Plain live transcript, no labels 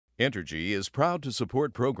Entergy is proud to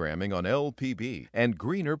support programming on LPB and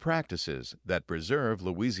greener practices that preserve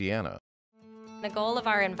Louisiana. The goal of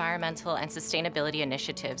our environmental and sustainability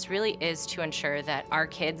initiatives really is to ensure that our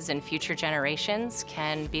kids and future generations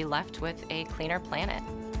can be left with a cleaner planet.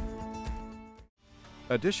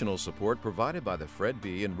 Additional support provided by the Fred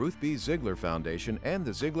B. and Ruth B. Ziegler Foundation and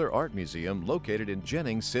the Ziegler Art Museum located in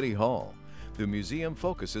Jennings City Hall. The museum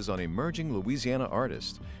focuses on emerging Louisiana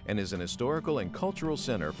artists and is an historical and cultural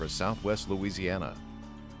center for Southwest Louisiana.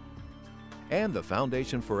 And the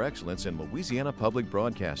Foundation for Excellence in Louisiana Public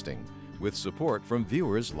Broadcasting, with support from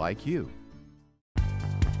viewers like you.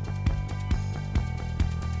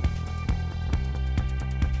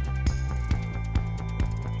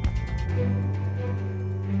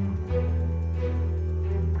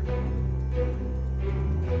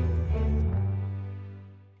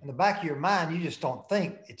 In the back of your mind, you just don't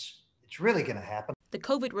think it's really going to happen. The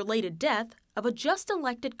COVID-related death of a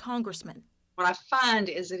just-elected congressman. What I find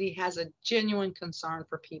is that he has a genuine concern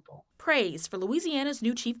for people. Praise for Louisiana's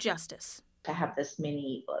new Chief Justice. To have this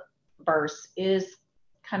many bursts is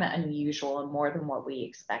kind of unusual and more than what we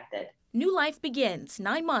expected. New life begins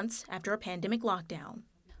 9 months after a pandemic lockdown.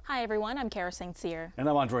 Hi everyone, I'm Kara St. Cyr. And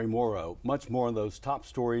I'm Andre Moreau. Much more on those top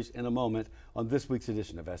stories in a moment on this week's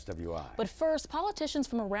edition of SWI. But first, politicians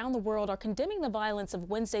from around the world are condemning the violence of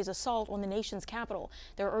Wednesday's assault on the nation's capital.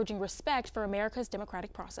 They're urging respect for America's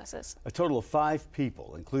democratic processes. A total of 5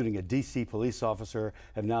 people, including a D.C. police officer,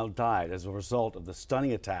 have now died as a result of the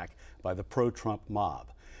stunning attack by the pro-Trump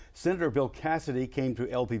mob. Senator Bill Cassidy came to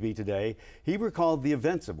LPB today. He recalled the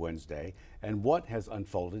events of Wednesday and what has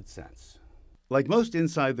unfolded since. Like most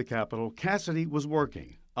inside the Capitol, Cassidy was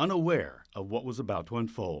working, unaware of what was about to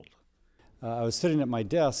unfold. I was sitting at my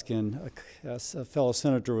desk and a fellow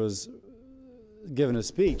senator was giving a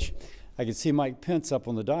speech. I could see Mike Pence up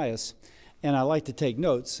on the dais, and I like to take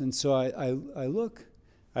notes. And so I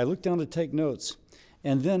look down to take notes,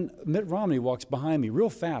 and then Mitt Romney walks behind me real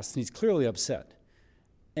fast, and he's clearly upset.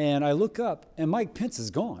 And I look up, and Mike Pence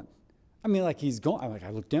is gone. I mean, like he's gone. I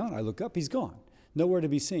look down, I look up, he's gone. Nowhere to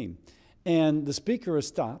be seen. And the speaker has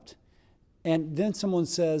stopped, and then someone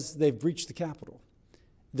says they've breached the Capitol.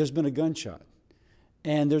 There's been a gunshot,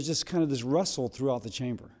 and there's just kind of this rustle throughout the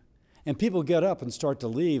chamber. And people get up and start to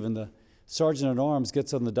leave, and the sergeant-at-arms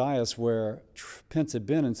gets on the dais where Pence had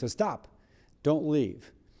been and says, "Stop, don't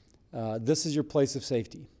leave. This is your place of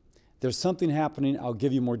safety. There's something happening, I'll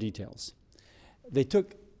give you more details." They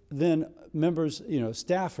took then members,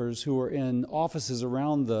 staffers who were in offices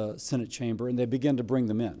around the Senate chamber, and they began to bring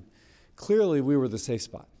them in. Clearly, we were the safe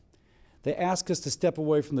spot. They asked us to step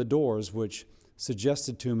away from the doors, which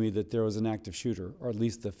suggested to me that there was an active shooter, or at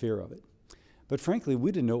least the fear of it. But frankly,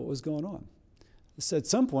 we didn't know what was going on. So at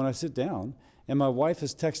some point, I sit down, and my wife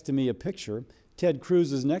has texted me a picture. Ted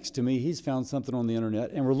Cruz is next to me. He's found something on the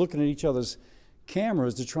internet, and we're looking at each other's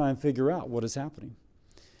cameras to try and figure out what is happening.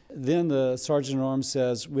 Then the sergeant-at-arms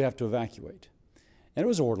says, "We have to evacuate." And it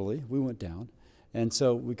was orderly. We went down. And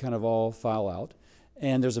so we kind of all file out.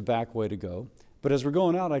 And there's a back way to go. But as we're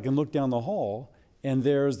going out, I can look down the hall, and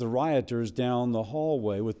there's the rioters down the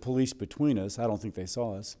hallway with police between us. I don't think they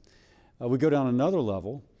saw us. We go down another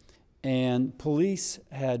level, and police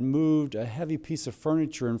had moved a heavy piece of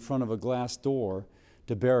furniture in front of a glass door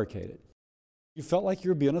to barricade it. You felt like you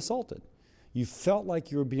were being assaulted. You felt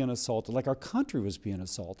like you were being assaulted, like our country was being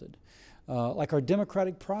assaulted, like our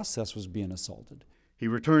democratic process was being assaulted. He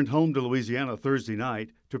returned home to Louisiana Thursday night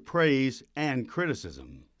to praise and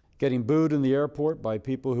criticism. Getting booed in the airport by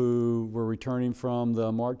people who were returning from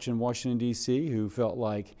the march in Washington, D.C., who felt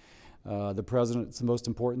like the president's the most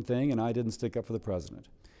important thing, and I didn't stick up for the president.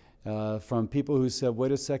 From people who said,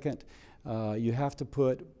 wait a second, you have to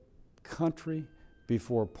put country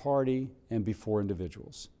before party and before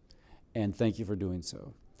individuals. And thank you for doing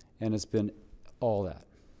so. And it's been all that.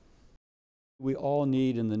 We all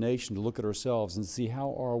need in the nation to look at ourselves and see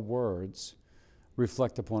how our words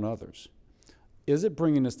reflect upon others. Is it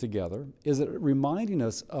bringing us together? Is it reminding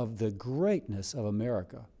us of the greatness of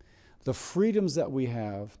America, the freedoms that we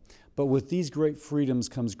have, but with these great freedoms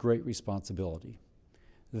comes great responsibility?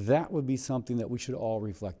 That would be something that we should all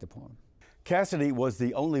reflect upon. Cassidy was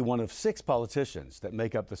the only one of 6 politicians that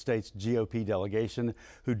make up the state's GOP delegation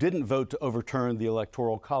who didn't vote to overturn the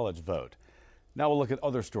Electoral College vote. Now we'll look at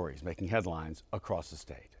other stories making headlines across the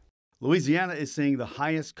state. Louisiana is seeing the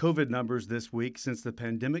highest COVID numbers this week since the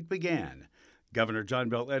pandemic began. Governor John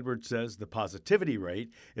Bel Edwards says the positivity rate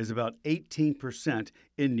is about 18%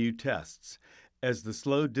 in new tests. As the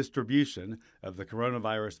slow distribution of the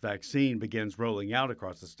coronavirus vaccine begins rolling out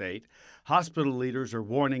across the state, hospital leaders are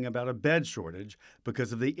warning about a bed shortage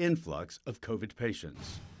because of the influx of COVID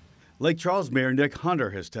patients. Lake Charles Mayor Nick Hunter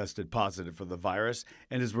has tested positive for the virus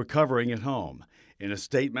and is recovering at home. In a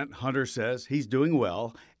statement, Hunter says he's doing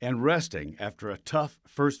well and resting after a tough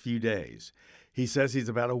first few days. He says he's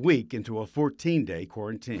about a week into a 14-day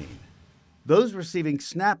quarantine. Those receiving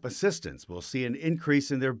SNAP assistance will see an increase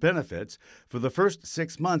in their benefits for the first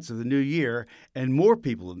 6 months of the new year, and more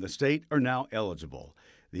people in the state are now eligible.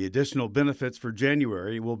 The additional benefits for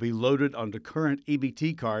January will be loaded onto current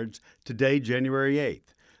EBT cards today, January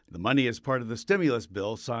 8th. The money is part of the stimulus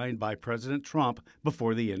bill signed by President Trump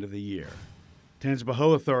before the end of the year.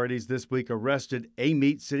 Thibodaux authorities this week arrested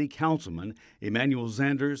Amite City Councilman Emmanuel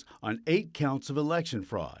Zanders on 8 counts of election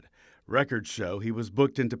fraud. Records show he was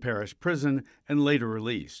booked into parish prison and later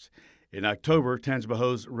released. In October,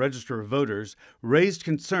 Thibodaux's Register of Voters raised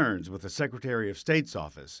concerns with the Secretary of State's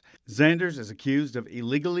office. Zanders is accused of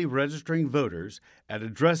illegally registering voters at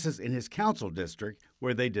addresses in his council district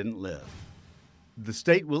where they didn't live. The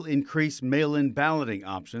state will increase mail-in balloting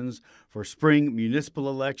options for spring municipal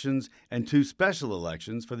elections and 2 special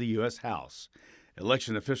elections for the U.S. House.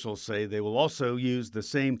 Election officials say they will also use the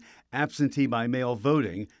same absentee-by-mail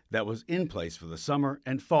voting that was in place for the summer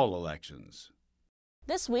and fall elections.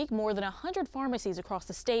 This week, more than 100 pharmacies across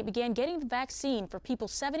the state began getting the vaccine for people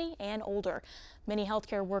 70 and older. Many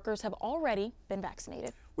healthcare workers have already been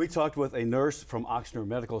vaccinated. We talked with a nurse from Ochsner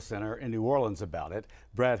Medical Center in New Orleans about it.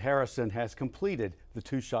 Brad Harrison has completed the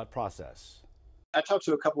 2-shot process. I talked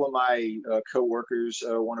to a couple of my co-workers.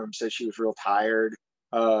 One of them said she was real tired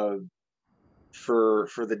for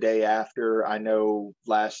the day after. I know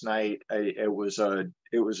last night it was a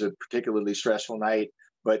particularly stressful night,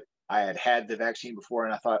 but I had the vaccine before,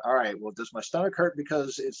 and I thought, all right, well, does my stomach hurt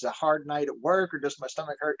because it's a hard night at work, or does my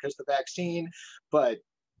stomach hurt because of the vaccine? But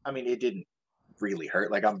I mean, it didn't really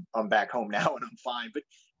hurt. Like I'm back home now and I'm fine. But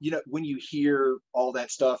you know, when you hear all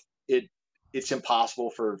that stuff, it's impossible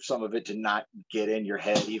for some of it to not get in your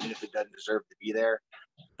head, even if it doesn't deserve to be there.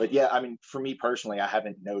 But yeah, I mean, for me personally, I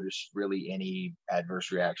haven't noticed really any adverse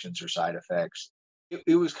reactions or side effects.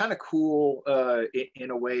 It was kind of cool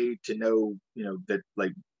in a way to know, you know, that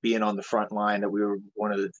like being on the front line, that we were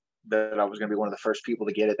that I was going to be one of the first people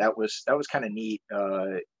to get it. That was kind of neat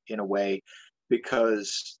in a way,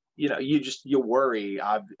 because you know, you worry.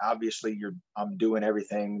 Obviously, I'm doing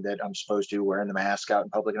everything that I'm supposed to, wearing the mask out in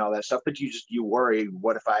public and all that stuff. But you worry,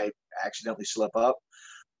 what if I accidentally slip up?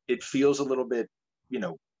 It feels a little bit, you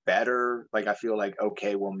know, better. Like I feel like,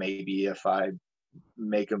 okay, well, maybe if I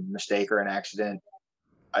make a mistake or an accident,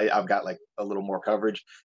 I've got like a little more coverage.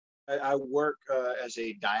 I work as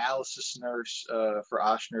a dialysis nurse for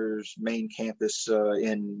Ochsner's main campus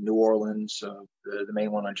in New Orleans, the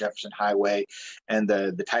main one on Jefferson Highway. And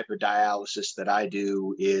the type of dialysis that I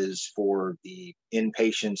do is for the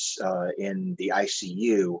inpatients in the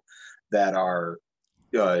ICU that are,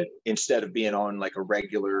 instead of being on like a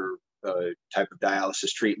regular type of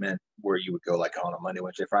dialysis treatment where you would go like on a Monday,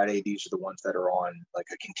 Wednesday, Friday, these are the ones that are on like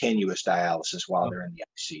a continuous dialysis while they're in the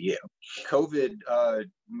ICU. COVID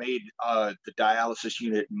made the dialysis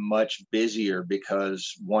unit much busier,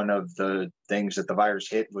 because one of the things that the virus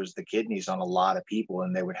hit was the kidneys on a lot of people,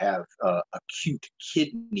 and they would have acute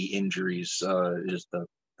kidney injuries is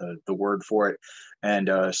the word for it. And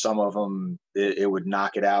some of them, it would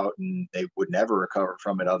knock it out and they would never recover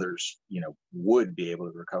from it. Others, you know, would be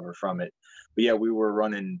able to recover from it. But yeah, we were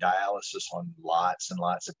running dialysis on lots and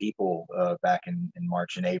lots of people back in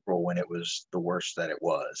March and April, when it was the worst that it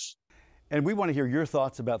was. And we want to hear your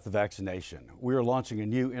thoughts about the vaccination. We are launching a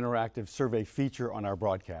new interactive survey feature on our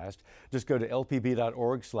broadcast. Just go to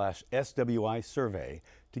lpb.org/SWI survey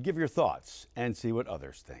to give your thoughts and see what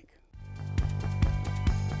others think.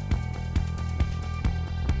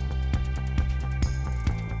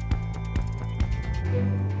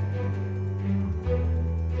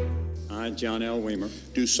 I, John L. Weimer,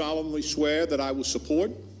 do solemnly swear that I will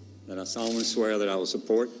support that I solemnly swear that I will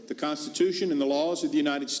support the Constitution and the laws of the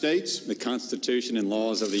United States. the Constitution and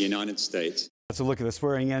laws of the United States. Let's look at the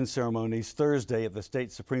swearing-in ceremonies Thursday at the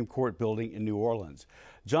State Supreme Court building in New Orleans.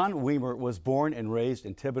 John Weimer was born and raised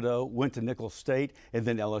in Thibodaux, went to Nicholls State and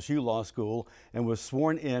then LSU Law School, and was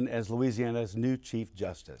sworn in as Louisiana's new Chief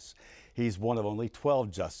Justice. He's one of only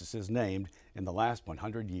 12 justices named in the last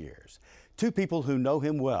 100 years. 2 people who know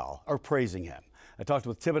him well are praising him. I talked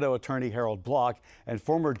with Thibodaux attorney Harold Block and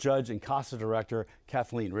former judge and CASA director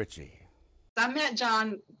Kathleen Richey. I met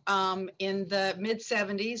John in the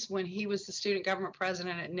mid-'70s when he was the student government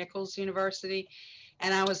president at Nicholls University,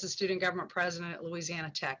 and I was the student government president at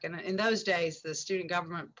Louisiana Tech. And in those days, the student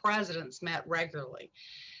government presidents met regularly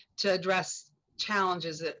to address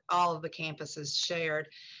challenges that all of the campuses shared.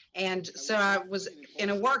 And so I was in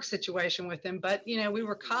a work situation with him, but we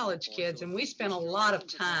were college kids and we spent a lot of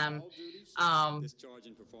time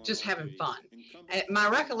just having fun. My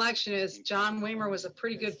recollection is John Weimer was a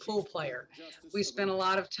pretty good pool player. We spent a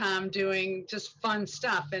lot of time doing just fun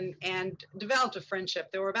stuff and developed a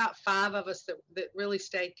friendship. There were about 5 of us that really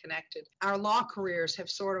stayed connected. Our law careers have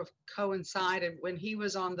sort of coincided. When he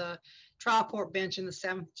was on the trial court bench in the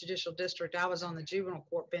 7th Judicial District, I was on the juvenile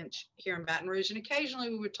court bench here in Baton Rouge, and occasionally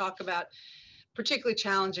we would talk about particularly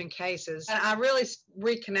challenging cases. And I really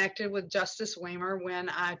reconnected with Justice Weimer when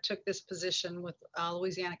I took this position with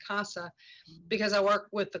Louisiana CASA, because I work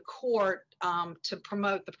with the court to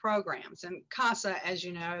promote the programs. And CASA, as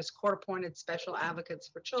you know, is Court-Appointed Special Advocates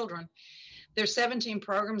for Children. There's 17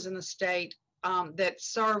 programs in the state that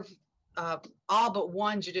serve all but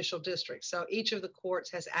one judicial district. So each of the courts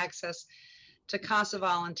has access to CASA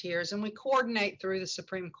volunteers, and we coordinate through the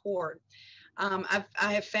Supreme Court. I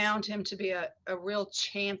have found him to be a real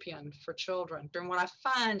champion for children. And what I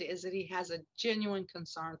find is that he has a genuine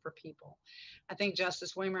concern for people. I think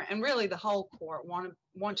Justice Weimer and really the whole court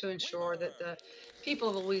want to ensure that the people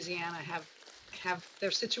of Louisiana have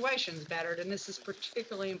their situations bettered, and this is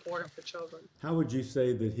particularly important for children. How would you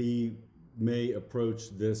say that he may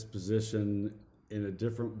approach this position in a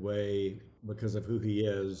different way because of who he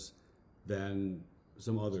is than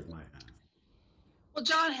some others might have? Well,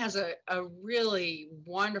 John has a really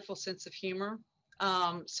wonderful sense of humor.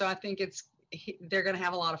 So I think they're going to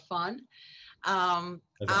have a lot of fun. I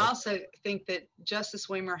also think that Justice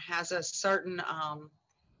Weimer has a certain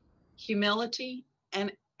humility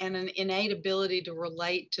and an innate ability to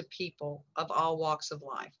relate to people of all walks of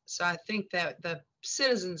life. So I think that the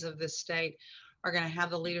citizens of this state are going to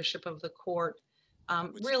have the leadership of the court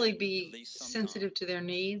really be sensitive to their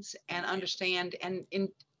needs and understand and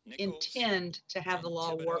intend to have the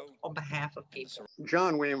law work on behalf of people.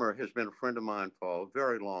 John Weimer has been a friend of mine for a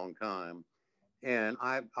very long time, and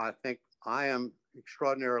I think I am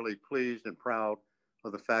extraordinarily pleased and proud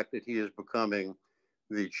of the fact that he is becoming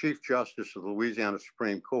the Chief Justice of the Louisiana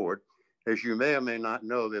Supreme Court. As you may or may not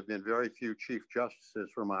know, there have been very few Chief Justices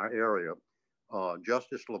from our area.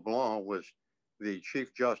 Justice LeBlanc was the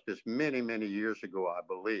Chief Justice many, many years ago, I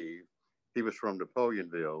believe. He was from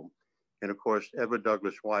Napoleonville. And of course, Edward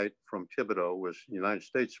Douglas White from Thibodaux was United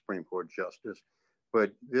States Supreme Court Justice.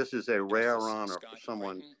 But this is a rare honor for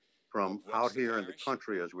someone from out here in the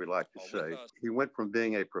country, as we like to say. He went from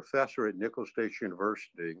being a professor at Nicholls State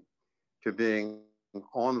University to being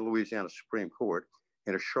on the Louisiana Supreme Court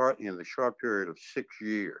in the short period of 6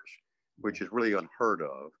 years, which is really unheard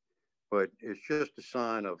of. But it's just a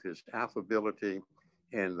sign of his affability,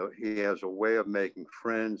 and he has a way of making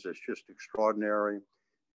friends that's just extraordinary.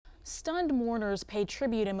 Stunned mourners paid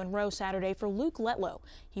tribute in Monroe Saturday for Luke Letlow.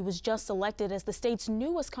 He was just elected as the state's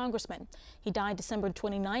newest congressman. He died December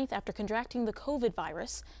 29th after contracting the COVID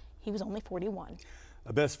virus. He was only 41.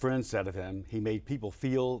 A best friend said of him, he made people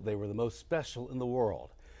feel they were the most special in the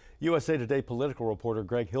world. USA Today political reporter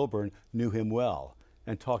Greg Hilburn knew him well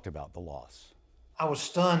and talked about the loss. I was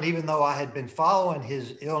stunned, even though I had been following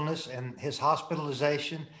his illness and his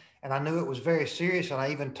hospitalization, and I knew it was very serious, and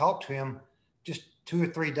I even talked to him just 2 or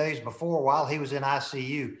 3 days before while he was in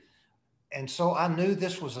ICU. And so I knew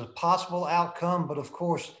this was a possible outcome, but of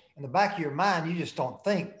course, in the back of your mind, you just don't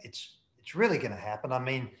think it's really going to happen. I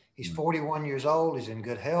mean, he's 41 years old, he's in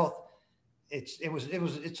good health. It's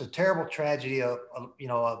a terrible tragedy, a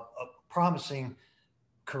promising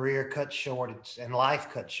career cut short, and life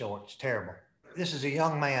cut short. It's terrible. This is a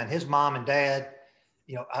young man, his mom and dad,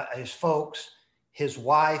 his folks, his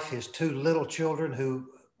wife, his 2 little children who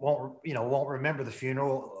won't remember the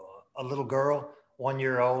funeral, a little girl, 1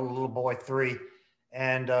 year old, a little boy, 3.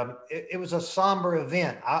 And it was a somber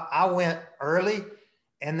event. I went early,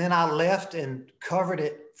 and then I left and covered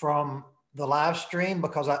it from the live stream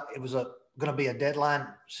because it was going to be a deadline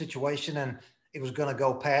situation and it was going to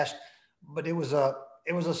go past. But it was a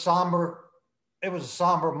somber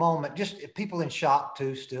moment. Just people in shock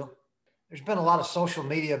too. Still, there's been a lot of social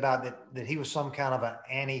media about that he was some kind of an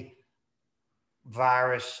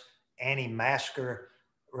anti-virus, anti-masker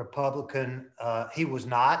Republican. He was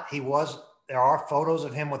not. There are photos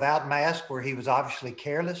of him without mask where he was obviously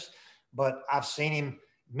careless, but I've seen him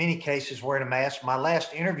many cases wearing a mask. My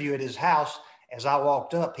last interview at his house, as I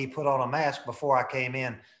walked up, he put on a mask before I came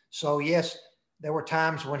in. So yes, there were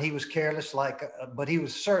times when he was careless, but he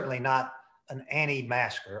was certainly not an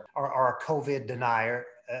anti-masker or a COVID denier,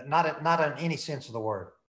 not in any sense of the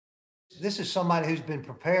word. This is somebody who's been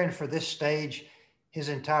preparing for this stage his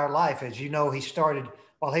entire life. As you know, he started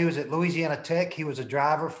while he was at Louisiana Tech. He was a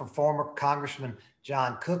driver for former Congressman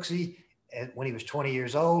John Cooksey when he was 20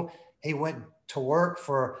 years old. He went to work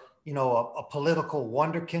for, a political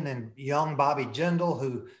wonderkin and young Bobby Jindal,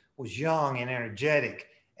 who was young and energetic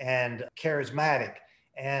and charismatic.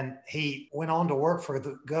 And he went on to work for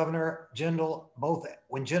the governor, Jindal, both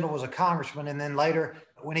when Jindal was a congressman and then later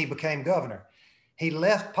when he became governor. He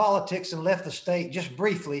left politics and left the state just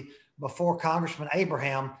briefly before Congressman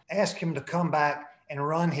Abraham asked him to come back and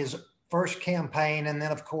run his first campaign. And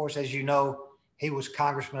then, of course, as you know, he was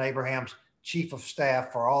Congressman Abraham's chief of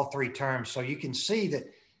staff for all 3 terms. So you can see that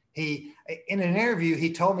in an interview,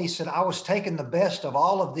 he told me, he said, I was taking the best of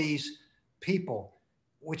all of these people,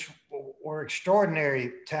 which were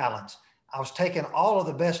extraordinary talents. I was taking all of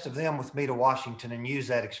the best of them with me to Washington and use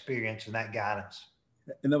that experience and that guidance.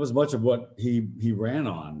 And that was much of what he ran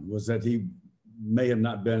on, was that he may have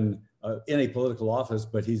not been in a political office,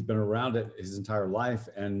 but he's been around it his entire life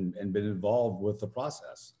and been involved with the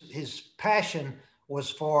process. His passion was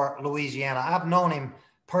for Louisiana. I've known him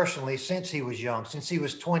personally since he was young, since he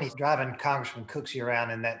was 20, driving Congressman Cooksey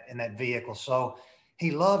around in that vehicle. So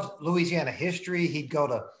he loved Louisiana history. He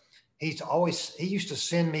used to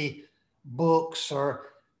send me books or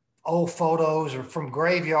old photos or from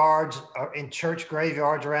graveyards or in church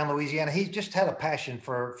graveyards around Louisiana. He just had a passion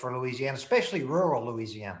for Louisiana, especially rural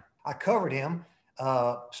Louisiana. I covered him,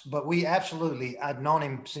 but I'd known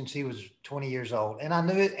him since he was 20 years old, and I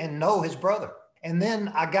knew it and know his brother. And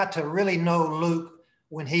then I got to really know Luke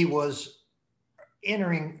when he was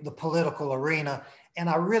entering the political arena, and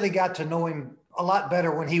I really got to know him a lot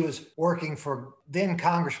better when he was working for then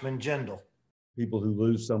Congressman Jindal. People who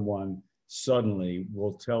lose someone suddenly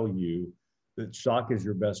will tell you that shock is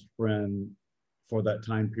your best friend for that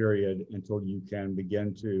time period until you can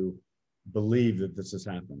begin to believe that this has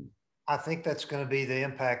happened. I think that's going to be the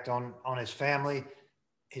impact on his family,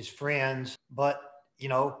 his friends, but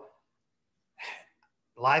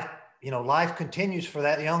life continues for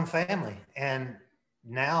that young family. And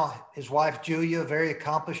now his wife, Julia, very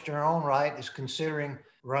accomplished in her own right, is considering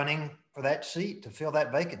running for that seat to fill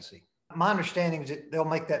that vacancy. My understanding is that they'll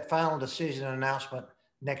make that final decision and announcement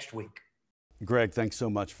next week. Greg, thanks so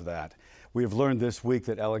much for that. We have learned this week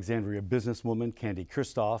that Alexandria businesswoman Candy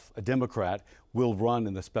Kristof, a Democrat, will run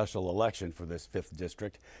in the special election for this 5th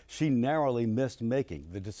district. She narrowly missed making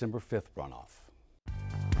the December 5th runoff.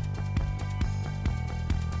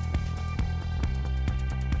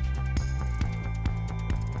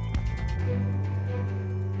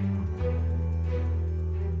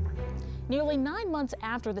 Nearly 9 months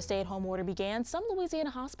after the stay-at-home order began, some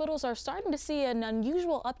Louisiana hospitals are starting to see an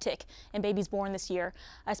unusual uptick in babies born this year.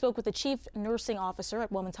 I spoke with the chief nursing officer at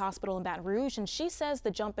Women's Hospital in Baton Rouge, and she says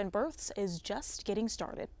the jump in births is just getting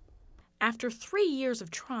started. After 3 years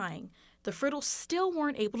of trying, the Frittles still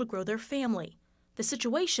weren't able to grow their family. The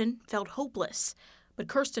situation felt hopeless, but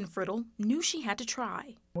Kirsten Frittle knew she had to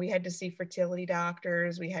try. We had to see fertility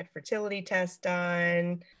doctors, we had fertility tests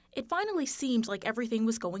done. It finally seemed like everything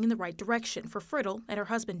was going in the right direction for Frittle and her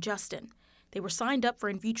husband, Justin. They were signed up for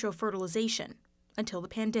in vitro fertilization until the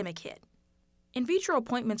pandemic hit. In vitro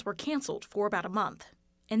appointments were canceled for about a month,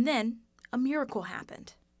 and then a miracle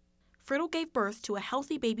happened. Frittle gave birth to a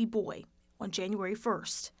healthy baby boy on January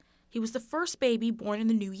 1st. He was the first baby born in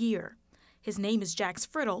the new year. His name is Jax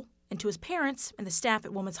Frittle, and to his parents and the staff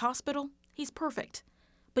at Women's Hospital, he's perfect.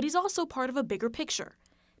 But he's also part of a bigger picture.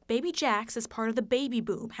 Baby Jax is part of the baby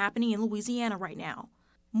boom happening in Louisiana right now.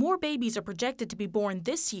 More babies are projected to be born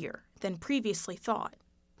this year than previously thought.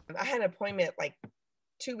 I had an appointment like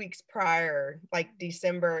 2 weeks prior, like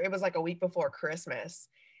December. It was like a week before Christmas.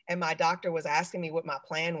 And my doctor was asking me what my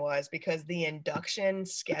plan was because the induction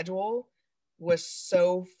schedule was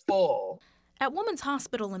so full. At Women's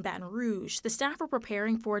Hospital in Baton Rouge, the staff are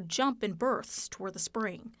preparing for a jump in births toward the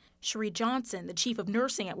spring. Cherie Johnson, the chief of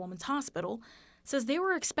nursing at Women's Hospital, says they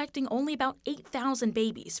were expecting only about 8,000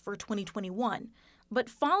 babies for 2021. But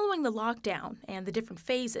following the lockdown and the different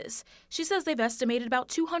phases, she says they've estimated about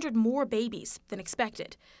 200 more babies than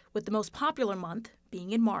expected, with the most popular month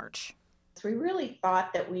being in March. We really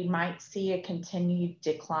thought that we might see a continued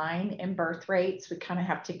decline in birth rates. We kind of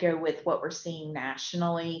have to go with what we're seeing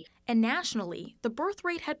nationally. And nationally, the birth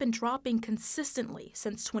rate had been dropping consistently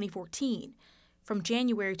since 2014. From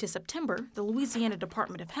January to September, the Louisiana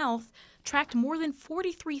Department of Health tracked more than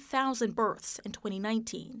 43,000 births in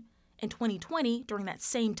 2019. In 2020, during that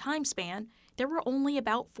same time span, there were only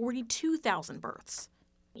about 42,000 births.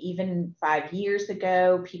 Even 5 years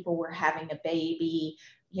ago, people were having a baby,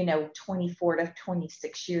 24 to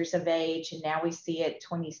 26 years of age, and now we see it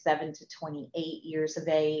 27 to 28 years of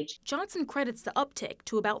age. Johnson credits the uptick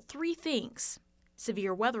to about 3 things: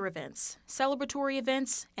 severe weather events, celebratory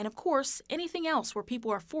events, and of course, anything else where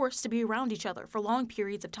people are forced to be around each other for long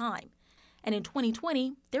periods of time. And in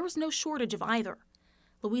 2020, there was no shortage of either.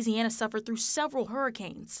 Louisiana suffered through several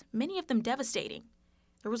hurricanes, many of them devastating.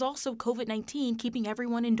 There was also COVID-19 keeping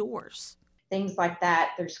everyone indoors. Things like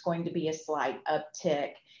that, there's going to be a slight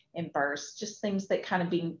uptick in bursts, just things that kind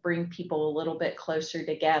of bring people a little bit closer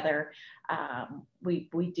together.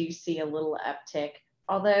 We do see a little uptick.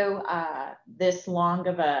 Although this long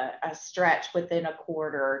of a stretch within a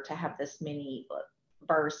quarter to have this many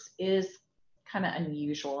bursts is kind of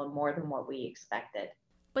unusual and more than what we expected.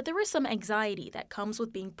 But there is some anxiety that comes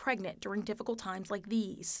with being pregnant during difficult times like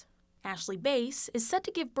these. Ashley Bass is set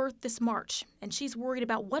to give birth this March, and she's worried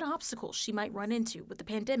about what obstacles she might run into with the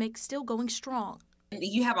pandemic still going strong.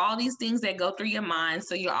 You have all these things that go through your mind,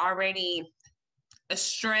 so you're already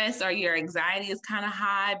stress or your anxiety is kind of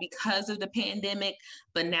high because of the pandemic,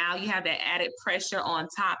 but now you have that added pressure on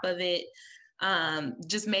top of it.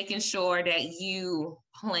 Just making sure that you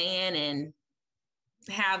plan and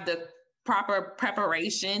have the proper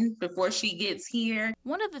preparation before she gets here.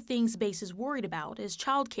 One of the things Bass is worried about is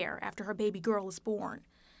childcare after her baby girl is born.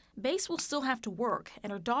 Bass will still have to work,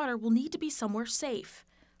 and her daughter will need to be somewhere safe.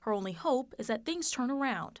 Her only hope is that things turn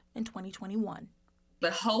around in 2021.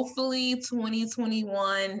 But hopefully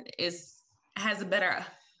 2021 has a better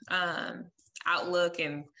outlook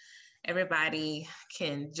and everybody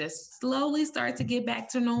can just slowly start to get back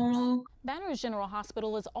to normal. Baton Rouge General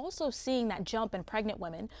Hospital is also seeing that jump in pregnant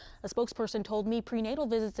women. A spokesperson told me prenatal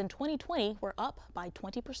visits in 2020 were up by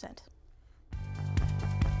 20%.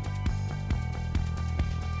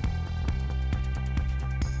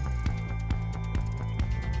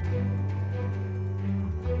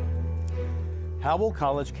 How will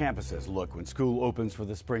college campuses look when school opens for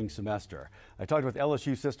the spring semester? I talked with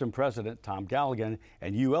LSU System President Tom Galligan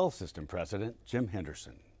and UL System President Jim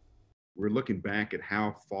Henderson. We're looking back at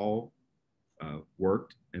how fall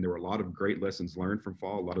worked, and there were a lot of great lessons learned from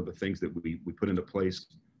fall. A lot of the things that we put into place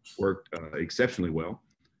worked exceptionally well.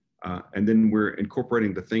 And then we're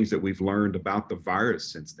incorporating the things that we've learned about the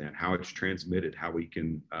virus since then, how it's transmitted, how we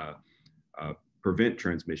can prevent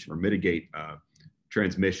transmission or mitigate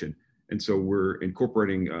transmission. And so we're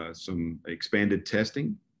incorporating some expanded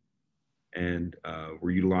testing, and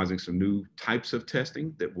we're utilizing some new types of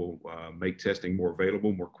testing that will make testing more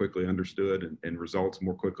available, more quickly understood, and results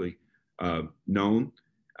more quickly known.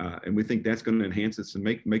 And we think that's going to enhance this and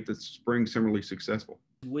make the spring similarly successful.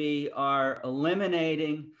 We are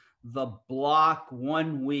eliminating the block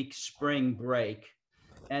 1 week spring break,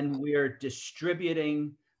 and we're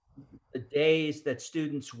distributing the days that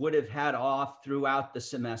students would have had off throughout the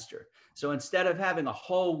semester. So instead of having a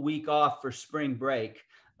whole week off for spring break,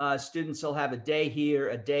 students will have a day here,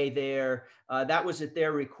 a day there. That was at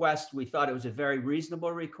their request. We thought it was a very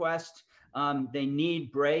reasonable request. They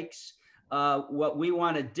need breaks. What we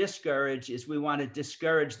want to discourage is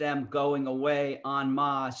them going away en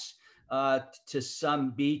masse to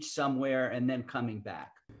some beach somewhere and then coming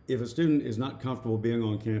back. If a student is not comfortable being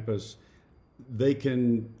on campus, they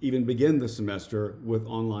can even begin the semester with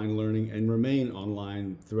online learning and remain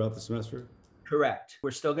online throughout the semester? Correct.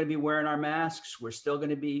 We're still going to be wearing our masks. We're still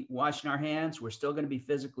going to be washing our hands. We're still going to be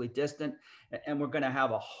physically distant, and we're going to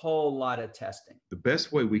have a whole lot of testing. The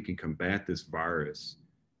best way we can combat this virus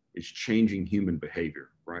is changing human behavior,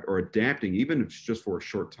 right? Or adapting, even if it's just for a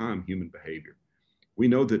short time, human behavior. We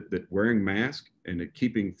know that wearing masks and that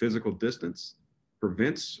keeping physical distance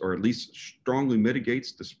prevents, or at least strongly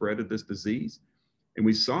mitigates, the spread of this disease. And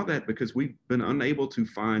we saw that because we've been unable to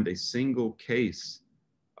find a single case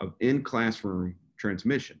of in-classroom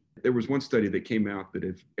transmission. There was one study that came out that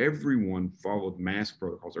if everyone followed mask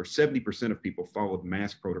protocols, or 70% of people followed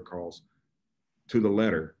mask protocols to the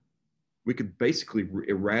letter, we could basically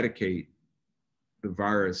eradicate the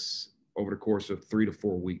virus over the course of 3 to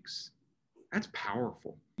 4 weeks. That's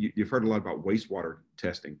powerful. You've heard a lot about wastewater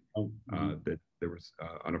testing, that there was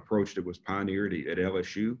an approach that was pioneered at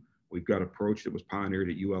LSU. We've got an approach that was pioneered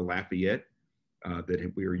at UL Lafayette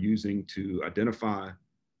that we are using to identify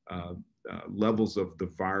levels of the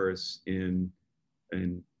virus in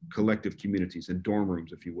collective communities, in dorm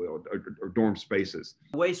rooms, if you will, or dorm spaces.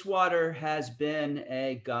 Wastewater has been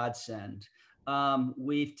a godsend.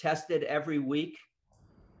 We've tested every week.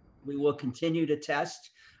 We will continue to test.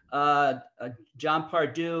 John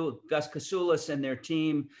Pardue, Gus Kasoulas, and their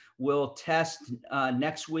team will test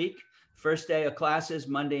next week. First day of classes,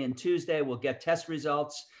 Monday and Tuesday, we'll get test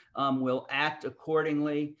results. We'll act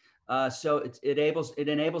accordingly. So it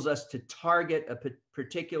enables us to target a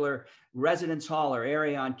particular residence hall or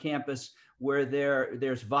area on campus where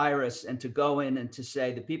there's virus and to go in and to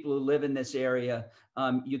say the people who live in this area,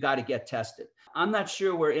 you got to get tested. I'm not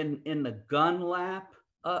sure we're in the gun lap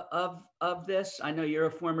of this. I know you're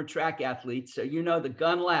a former track athlete, so you know the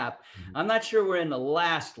gun lap. I'm not sure we're in the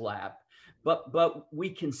last lap, but we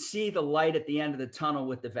can see the light at the end of the tunnel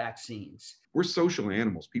with the vaccines. We're social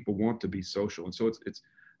animals. People want to be social. And so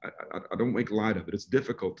I don't make light of it. It's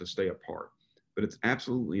difficult to stay apart, but it's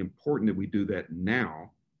absolutely important that we do that now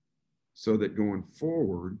so that going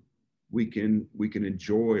forward, we can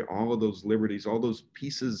enjoy all of those liberties, all those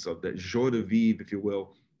pieces of that joie de vivre, if you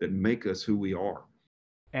will, that make us who we are.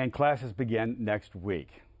 And classes begin next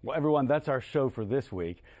week. Well, everyone, that's our show for this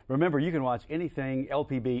week. Remember, you can watch anything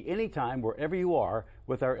LPB anytime, wherever you are,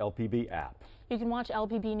 with our LPB app. You can watch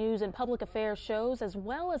LPB News and public affairs shows as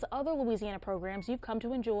well as other Louisiana programs you've come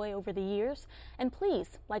to enjoy over the years. And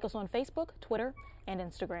please like us on Facebook, Twitter, and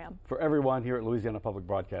Instagram. For everyone here at Louisiana Public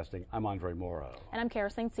Broadcasting, I'm Andre Moreau. And I'm Kara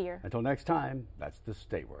St. Cyr. Until next time, that's the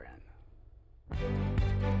state we're in.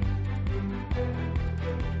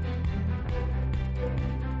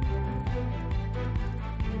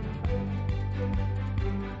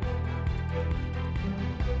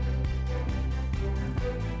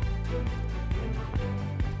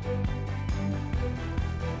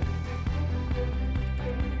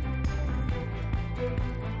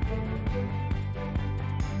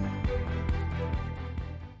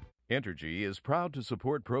 Entergy is proud to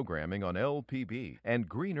support programming on LPB and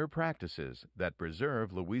greener practices that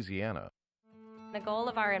preserve Louisiana. The goal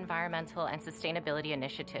of our environmental and sustainability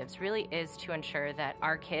initiatives really is to ensure that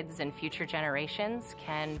our kids and future generations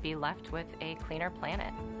can be left with a cleaner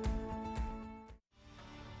planet.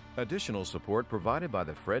 Additional support provided by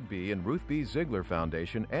the Fred B. and Ruth B. Ziegler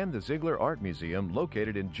Foundation and the Ziegler Art Museum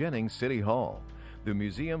located in Jennings City Hall. The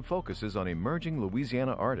museum focuses on emerging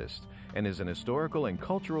Louisiana artists and is an historical and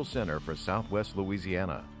cultural center for Southwest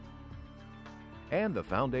Louisiana. And the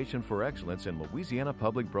Foundation for Excellence in Louisiana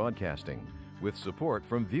Public Broadcasting, with support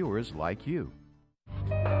from viewers like you.